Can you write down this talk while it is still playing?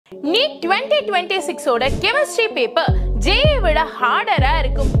NEET 2026 ஓட chemistry paper JEE விட ஹார்டரா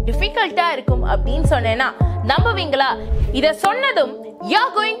இருக்கும், டிஃபிகல்ட்டா இருக்கும் அப்படின்னு சொன்னேனா நம்புவீங்களா? இத சொன்னதும் you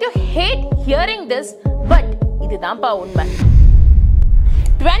are going to hate hearing this, but இதுதான்ப்பா உண்மை.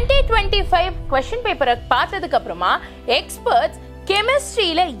 2025 क्वेश्चन பேப்பரை பார்த்ததுக்கு அப்புறமா எக்ஸ்பர்ட்ஸ்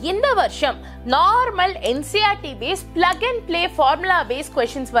கெமிஸ்ட்ரியில இந்த வருஷம் normal NCERT base plug and play formula base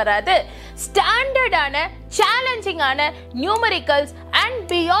questions வராது, ஸ்டாண்டர்டான சேலஞ்சிங்கான numericals and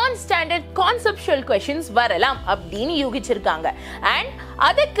beyond standard conceptual questions வரலாம் அப்படின்னு யூகிச்சிருக்காங்க. அண்ட்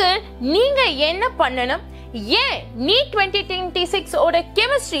அதுக்கு நீங்க என்ன பண்ணணும்? ஏன் NEET 2026 ஓட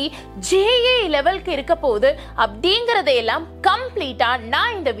கெமிஸ்ட்ரி JEE லெவலுக்கு இருக்க போகுது அப்படிங்கறதையெல்லாம் கம்ப்ளீட்டா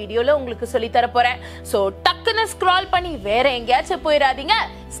நான் இந்த வீடியோல உங்களுக்கு சொல்லி தர போறேன். சோ டக்குன்னு ஸ்க்ரால் பண்ணி வேற எங்கேயாச்சும் போயிடாதீங்க.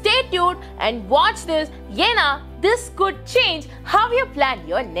 Stay tuned and watch this, ஏனா this could change how you plan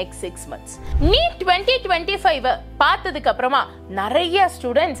your next 6 months. NEET 2025 பார்த்ததுக்கு அப்புறமா நிறைய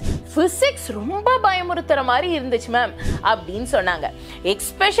ஸ்டூடெண்ட்ஸ் பிசிக்ஸ் ரொம்ப பயமுறுத்துற மாதிரி இருந்துச்சு மேம் அப்படின்னு சொன்னாங்க.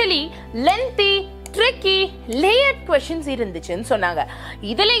 Especially lengthy tricky layered questions இருந்துச்சுன்னு சொன்னாங்க.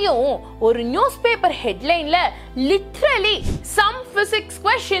 இதுலயும் ஒரு news paper ஹெட்லைன்ல literally some physics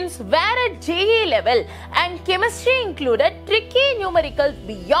questions were at JEE level and chemistry included tricky numericals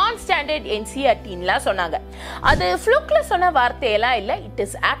beyond standard NCERT ன்ல சொன்னாங்க. அது ஃப்ளூக்ல சொன்ன வார்த்தையெல்லாம் இல்ல, it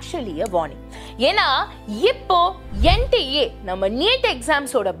is actually a warning. ஏன்னா இப்போ NTA நம்ம NEET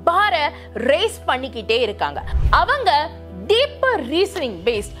எக்ஸாம்ஸோட பார ரேஸ் பண்ணிக்கிட்டே இருக்காங்க. அவங்க deeper reasoning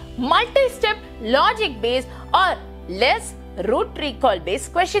based, multi-step logic based or less root recall based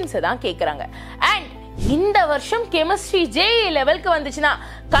questions தான் கேக்குறாங்க. And இந்த வருஷம் கெமிஸ்ட்ரி JEE லெவலுக்கு வந்துச்சுன்னா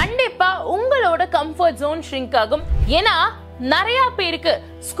கண்டிப்பா உங்களோட கம்ஃபர்ட் ஜோன் ஷ்ரிங்க் ஆகும். ஏன்னா நிறைய பேருக்கு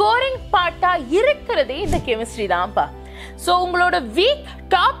ஸ்கோரிங் பார்ட்டா இருக்கிறதே இந்த கெமிஸ்ட்ரி தான்ப்பா. ஸோ உங்களோட வீக்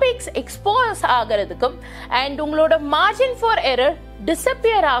டாபிக்ஸ் எக்ஸ்போஸ் ஆகிறதுக்கும் அண்ட் உங்களோட மார்ஜின் ஃபார் எரர்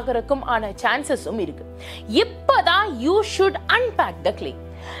டிசப்பியர் ஆகிறதுக்கும் ஆன சான்சஸும் இருக்கு. இப்பதான் you should unpack the clay.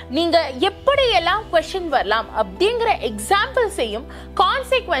 நீங்க எப்படியெல்லாம் क्वेश्चन வரலாம் அப்படிங்கிற எக்ஸாம்பிள்ஸையும்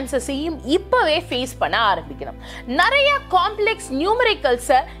கான்சிக்வென்சஸையும் இப்பவே ஃபேஸ் பண்ண ஆரம்பிக்கணும். நிறைய காம்ப்ளெக்ஸ்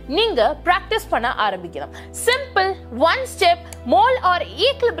நியூமெரிக்கல்ஸை நீங்க பிராக்டிஸ் பண்ண ஆரம்பிக்கணும். Simple one step mole R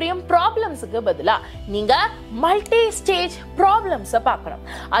equilibrium ப்ராப்ளம்ஸுக்கு பதிலா நீங்க மல்டி ஸ்டேஜ் ப்ராப்ளம்ஸை பார்க்கணும்.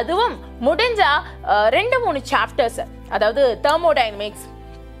 அதுவும் முடிஞ்சா 2-3 சாப்டர்ஸ், அதாவது தெர்மோடைனமிக்ஸ்,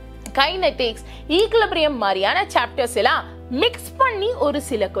 கைனெட்டிக்ஸ், ஈக்லிபிரியம் மாதிரியான சாப்டர்ஸ் எல்லாம் மிக்ஸ் பண்ணி ஒரு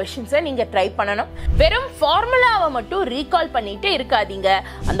சில क्वेश्चंस நீங்க ட்ரை பண்ணணும். வெறும் ஃபார்முலாவை மட்டும் ரீகால் பண்ணிட்டே இருக்காதீங்க.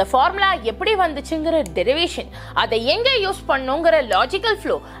 அந்த ஃபார்முலா எப்படி வந்துச்சுங்கிற டெரிவேஷன், அதை எங்க யூஸ் பண்ணுங்கிற லாஜிக்கல்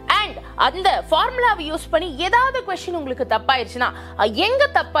ஃப்ளோ அண்ட் அந்த ஃபார்முலாவை யூஸ் பண்ணி ஏதாவது क्वेश्चन உங்களுக்கு தப்பாயிருச்சுன்னா எங்க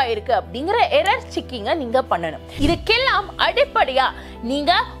தப்பா இருக்கு அப்படிங்கிற எரர் செக்கிங்க நீங்க பண்ணணும். இதுக்கெல்லாம் அடிப்படையா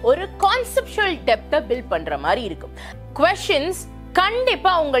நீங்க ஒரு கான்செப்சுவல் டெப்த்தை பில்ட் பண்ற மாதிரி இருக்கும். क्वेश्चंस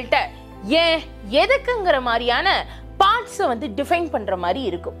கண்டிப்பா உங்கள்ட்ட ஏன் எதுக்குங்கிற மாதிரியான பார்ட்ஸ் வந்து டிஃபைன் பண்ற மாதிரி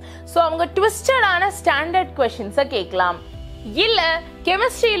இருக்கும். சோ அவங்க ட்விஸ்டடான ஸ்டாண்டர்ட் क्वेश्चंस கேட்கலாம், இல்ல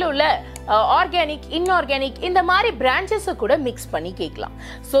கெமிஸ்ட்ரியில உள்ள ஆர்கானிக், இன்ஆர்கானிக் இந்த மாதிரி பிரான்ச்சஸ் கூட மிக்ஸ் பண்ணி கேட்கலாம்.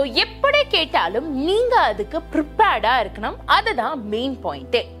 சோ எப்படி கேட்டாலும் நீங்க அதுக்கு ப்ரிப்பேர்டா இருக்கணும். அதுதான் மெயின்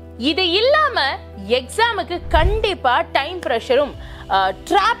பாயிண்டே. இது இல்லாம எக்ஸாமுக்கு கண்டிப்பா டைம் பிரஷரும்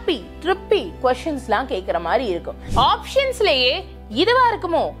ட்ரிப்பி क्वेश्चंसலாம் கேட்கிற மாதிரி இருக்கும். ஆப்ஷன்ஸ்லயே இதுவா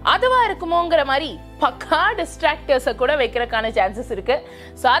இருக்குமோ அதுவா இருக்குமோங்கிற மாதிரி பக்கா டிஸ்ட்ராக்டர்ஸை கூட வைக்கிறதுக்கான சான்சஸ் இருக்கு.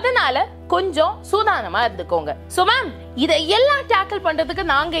 சோ அதனால கொஞ்சம் சூதானமா இருந்துக்கோங்க. சோ மேம் இதெல்லாம் டேக்கிள் பண்றதுக்கு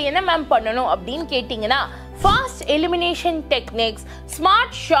நாங்க என்ன மேம் பண்ணணும் அப்படின்னு கேட்டீங்கன்னா, fast elimination techniques,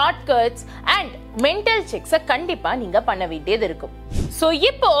 smart shortcuts and mental செக்ஸை கண்டிப்பா நீங்க பண்ண வேண்டியது இருக்கும். சோ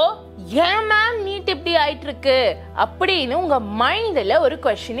இப்போ ஏன் மேம் நீட் இப்படி ஆயிட்டு இருக்கு அப்படின்னு உங்க மைண்ட்ல ஒரு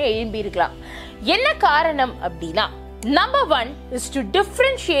क्वेश्चन எழும்பி இருக்கலாம். என்ன காரணம் அப்படின்னா, Number 1 is to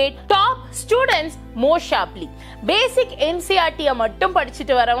differentiate top students more sharply. Basic NCERT மட்டும்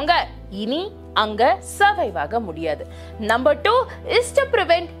படிச்சிட்டு வரவங்க இனி அங்க சர்வைவ் ஆக முடியாது. Number 2 is to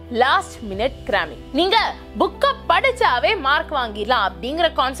prevent last minute cramming. நீங்க புக்க படிச்சாவே மார்க் வாங்கிடலாம் அப்படிங்கிற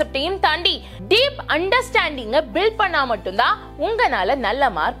கான்செப்டையும் தாண்டி டீப் அண்டர்ஸ்டாண்டிங்க பில்ட் பண்ணா மட்டும்தான் உங்களால நல்ல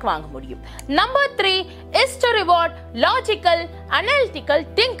மார்க் வாங்க முடியும். Number 3 is to reward logical, analytical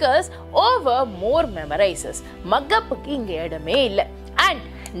thinkers over more memorizers. மகப்புக்கு இங்க இடமே இல்லை. And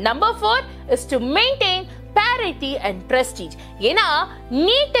Number 4 is to maintain parity and prestige. ஏன்னா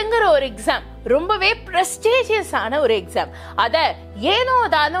நீட்ங்கிற ஒரு எக்ஸாம் ரொம்பவே பிரஸ்டீஜியஸ் ஆன ஒரு எக்ஸாம். அத ஏனோ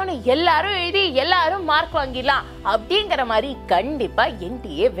தானோன்னு எல்லாரும் எழுதி எல்லாரும் மார்க் வாங்கிடலாம் அப்படிங்கிற மாதிரி கண்டிப்பா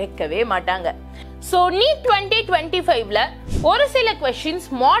NTA வைக்கவே மாட்டாங்க. சோ NEET 2025ல ஒரு சில क्वेश्चंस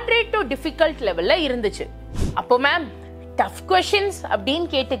மாடரேட் டு டிஃபிகல்ட் லெவல்ல இருந்துச்சு. அப்போ மேம் டஃப் கொஷின்ஸ் அப்படின்னு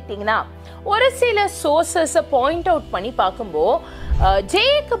கேட்டுக்கிட்டீங்கன்னா ஒரு சில சோர்சஸை பாயிண்ட் அவுட் பண்ணி பார்க்கும்போது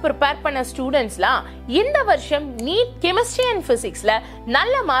ஜேஇக்கு ப்ரிப்பேர் பண்ண ஸ்டூடெண்ட்ஸ்லாம் இந்த வருஷம் நீட் கெமிஸ்ட்ரி அண்ட் ஃபிசிக்ஸில்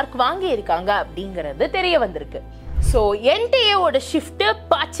நல்ல மார்க் வாங்கி இருக்காங்க அப்படிங்கிறது தெரிய வந்திருக்கு. ஸோ என்டிஏவோட ஷிஃப்ட்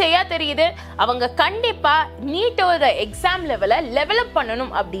பச்சையா தெரியுது. அவங்க கண்டிப்பா நீட்டோட எக்ஸாம் லெவலப்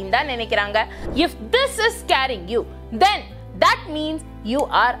பண்ணணும் அப்படின்னு தான் நினைக்கிறாங்க. If this is carrying you then that means you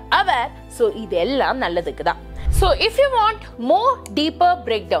are aware. So இதெல்லாம் நல்லதுக்கு தான். So if you want more deeper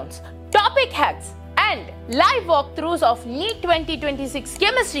breakdowns, topic hacks and live walkthroughs of NEET 2026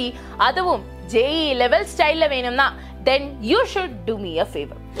 chemistry அதுவும் JEE level style வேணும்னா then you should do me a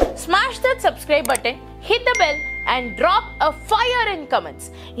favor. Smash that subscribe button, hit the bell and drop a fire in comments.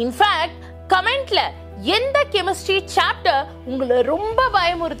 In fact, கமெண்ட்ல எந்த chemistry chapter உங்களை ரொம்ப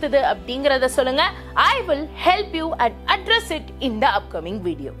பயமுறுத்துது அப்படிங்கறத சொல்லுங்க. I will help you and address it in the upcoming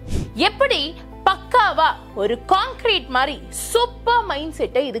video. எப்படி பக்காவா ஒரு concrete மாதிரி சூப்பர் மைண்ட்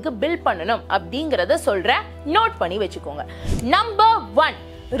செட்டை இதுக்கு பில்ட் பண்ணணும் அப்படிங்கறத சொல்றேன், நோட் பண்ணி வச்சுக்கோங்க. Number 1,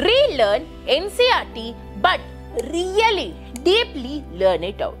 relearn NCERT but really deeply learn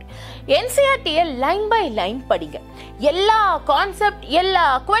it out. NCERT-ய line by line படிங்க. எல்லா கான்செப்ட், எல்லா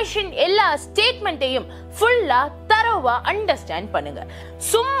கொஸ்டின், எல்லா ஸ்டேட்மெண்ட்டையும் ஃபுல்லா தரோவா அண்டர்ஸ்டாண்ட் பண்ணுங்க.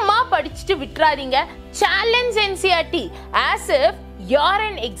 சும்மா படிச்சுட்டு விட்டுறாதீங்க. Challenge NCERT as if you're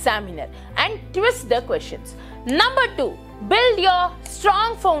an examiner and twist the questions. Number 2, build your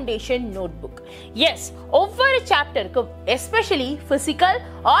strong foundation notebook. Yes, ஒவ்வொரு சாப்டருக்கு especially physical,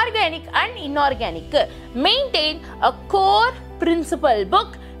 organic and inorganic maintain a core principle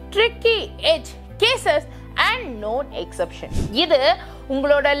book, tricky edge cases and known exception. இது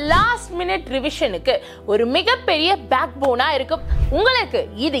உங்களோட last minute ரிவிஷனுக்கு ஒரு மிகப்பெரிய back போனா இருக்கும். உங்களுக்கு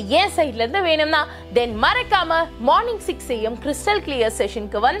இது ஏன் சைட்ல இருந்து வேணும்னா தென் மறக்காம மார்னிங் 6 AM கிறிஸ்டல் கிளியர்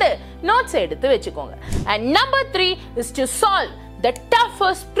செஷனுக்கு வந்து நோட்ஸ் எடுத்து வச்சுக்கோங்க. And number 3 is to solve the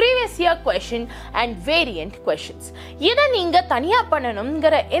toughest previous year question and variant questions. இதை நீங்க தனியா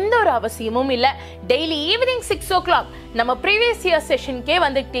பண்ணணும்ங்கிற எந்த ஒரு அவசியமும் இல்ல. டெய்லி ஈவினிங் 6 o'clock நம்ம ப்ரீவியஸ் இயர் செஷனுக்கே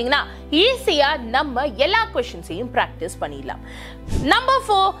வந்துட்டீங்கன்னா ஈஸியா நம்ம எல்லா கொஸ்டின்ஸையும் பிராக்டிஸ் பண்ணிடலாம். Number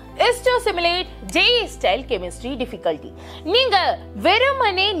 4 is to simulate JEE style chemistry difficulty. நீங்க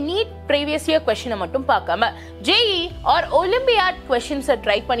வெறுமனே நீட் ப்ரீவியஸ் இயர் கொஸ்டினை மட்டும் பார்க்காம JEE or Olympiad questions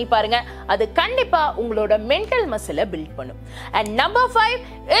try பண்ணி பாருங்க. அது கண்டிப்பா உங்களோட மென்டல் மசிலை பில்ட் பண்ணும். And number 5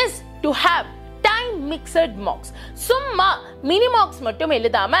 is to have time mixed mocks. சும்மா மினி மார்க்ஸ் மட்டும்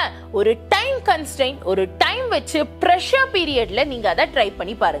எழுதாம ஒரு டைம் கன்ஸ்ட்ரெயின்ட், ஒரு டைம் வச்சு பிரஷர் பீரியட்ல நீங்க அதை ட்ரை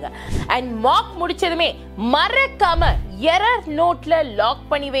பண்ணி பாருங்க. அண்ட் மார்க் முடிச்சதுமே மறக்காம எரர் நோட்ல லாக்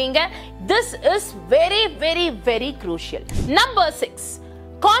பண்ணி வைங்க. This is very very very crucial. Number 6,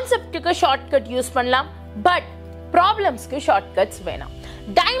 கான்செப்டுக்கு shortcut use பண்ணலாம் பட் ப்ராப்ளம்ஸ்க்கு ஷார்ட்கட்ஸ் வேணாம்.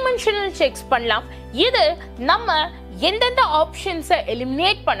 டைமென்ஷனல் செக்ஸ் பண்ணலாம். இது நம்ம எந்தெந்த ஆப்ஷன்ஸை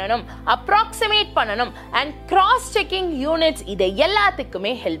எலிமினேட் பண்ணணும், அப்ராக்சிமேட் பண்ணணும் அண்ட் கிராஸ் செக்கிங் யூனிட்ஸ் இதை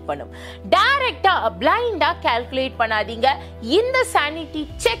எல்லாத்துக்குமே ஹெல்ப் பண்ணும். டைரக்டா பிளைண்டா கால்குலேட் பண்ணாதீங்க. இந்த சானிட்டி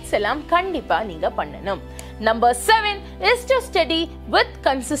செக்ஸ் எல்லாம் கண்டிப்பா நீங்க பண்ணணும். Number 7 is to study with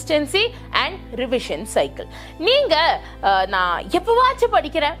consistency and revision cycle. நீங்க நான் எப்பவாச்சும்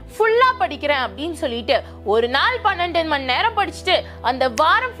படிக்கிறேன், ஃபுல்லா படிக்கிறேன் அப்படின்னு சொல்லிட்டு ஒரு நாள் 12 மணி நேரம் படிச்சுட்டு அந்த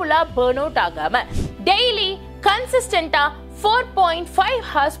வாரம் ஃபுல்லா பர்ன் அவுட் ஆகாம டெய்லி கன்சிஸ்டன்டா 4.5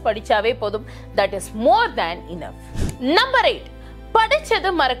 hours படிச்சாவே போதும். That is more than enough. Number 8,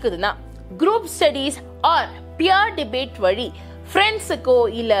 படிச்சது மறக்குதுன்னா group studies or peer debate வழி ஃப்ரெண்ட்ஸுக்கோ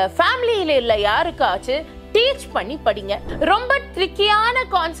இல்ல ஃபேமிலியில இல்ல யாருக்காச்சும் டீச் பண்ணி படிங்க. ரொம்ப ட்ரிக்கியான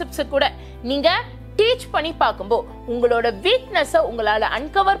கான்செப்ட்ஸ் கூட நீங்க டீச் பண்ணி பார்க்கும்போது உங்களோட வீக்னஸை உங்களால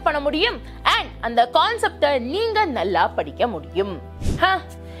அன்கவர் பண்ண முடியும் அண்ட் அந்த கான்செப்டை நீங்க நல்லா படிக்க முடியும்.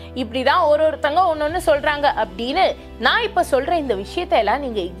 இப்படிதான் ஒருத்தங்க ஒன்னொன்னு சொல்றாங்க அப்படின்னு நான் இப்ப சொல்ற இந்த விஷயத்தை எல்லாம்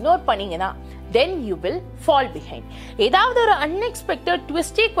நீங்க இக்னோர் பண்ணீங்கன்னா then you will fall behind. ஏதாவது ஒரு unexpected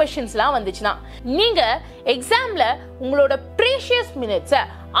twisty questions-லாம் வந்துச்சுன்னா நீங்க எக்ஸாம்ல உங்களோட precious minutes-அ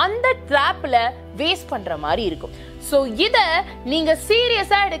அந்த ட்ராப்ல வேஸ்ட் பண்ற மாதிரி இருக்கும். சோ இத நீங்க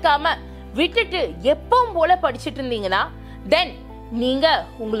சீரியஸா எடுக்காம விட்டுட்டு எப்பவும் போல படிச்சிட்டு இருந்தீங்கன்னா then நீங்க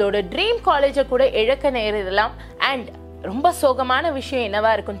உங்களோட ட்ரீம் காலேஜை கூட இழக்க நேரிடலாம். அண்ட் ரொம்ப சோகமான விஷயம் என்னவா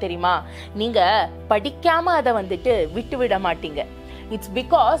இருக்கும் தெரியுமா? நீங்க படிக்காம அதை வந்துட்டு விட்டு விட மாட்டீங்க. It's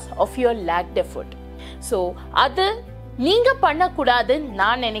because of your lacked effort. So அது நீங்க பண்ணக்கூடாதுன்னு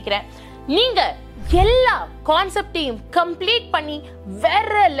நான் நினைக்கிறேன். நீங்க எல்லா கான்செப்டையும் கம்ப்ளீட் பண்ணி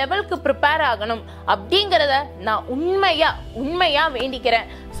வேற லெவலுக்கு ப்ரிப்பேர் ஆகணும் அப்படிங்கறத நான் உண்மையா வேண்டிக்கிறேன்.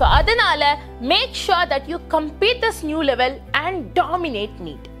 ஸோ அதனால make sure that you complete this new level and dominate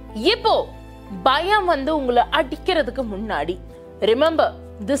NEET. இப்போ பயம் வந்து உங்களை அடிக்கிறதுக்கு முன்னாடி remember,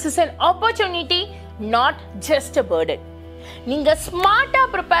 this is an opportunity, not just a burden. நீங்க ஸ்மார்ட்டா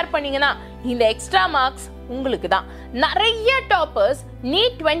ப்ரிப்பேர் பண்ணீங்கன்னா இந்த எக்ஸ்ட்ரா மார்க்ஸ் உங்களுக்கு தான். நிறைய toppers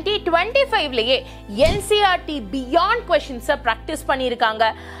NEET 2025லயே NCERT beyond questions practice பண்ணிருக்காங்க.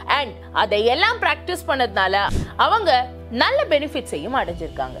 அண்ட் அதையெல்லாம் பிராக்டிஸ் பண்ணதுனால அவங்க நல்ல பெனிஃபிட்ஸையும்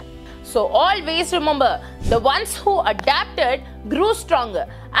அடைஞ்சிருக்காங்க. So always remember, the ones who adapted grew stronger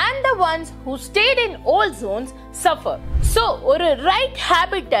and the ones who stayed in old zones suffer. So ஒரு ரைட்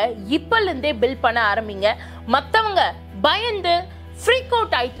ஹேபிட்டை இப்பலிருந்தே பில்ட் பண்ண ஆரம்பிங்க. மத்தவங்க பயந்து ஃப்ரீக்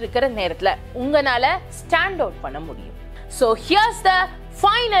அவுட் ஆயிட்டு இருக்கிற நேரத்துல உங்களால ஸ்டாண்ட் அவுட் பண்ண முடியும். So here's the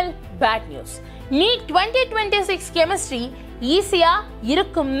final bad news. NEET 2026 chemistry ஈஸியா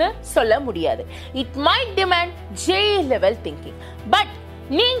இருக்கும்னு சொல்ல முடியாது. It might demand JEE level thinking. But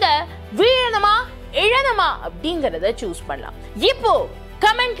நீங்க வீழணுமா இழணுமா அப்படிங்கறத சூஸ் பண்ணலாம். இப்போ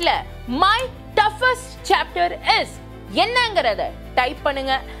கமெண்ட்ல my toughest chapter is என்னங்கறத type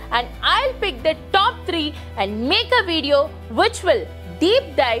பண்ணுங்க and I'll pick the top 3 and make a video which will deep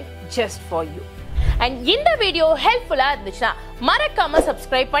dive just for you. And இந்த வீடியோ ஹெல்ப்ஃபுல்லா இருந்துச்சுன்னா மறக்காம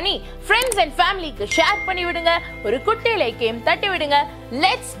சப்ஸ்கிரைப் பண்ணி friends and familyக்கு ஷேர் பண்ணி விடுங்க. ஒரு குட்டி லைக்கையும் தட்டி விடுங்க.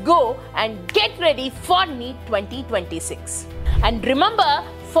 Let's go and get ready for NEET 2026. And remember,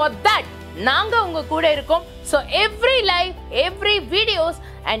 for that நாங்க உங்க கூட இருக்கோம். So every live, every videos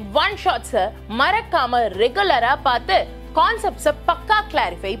and one shots மறக்காம ரெகுலரா பார்த்து கான்செப்ட்ஸ் பக்கா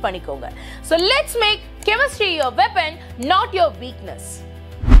கிளாரிஃபை பண்ணிக்கோங்க. So let's make chemistry your weapon, not your weakness.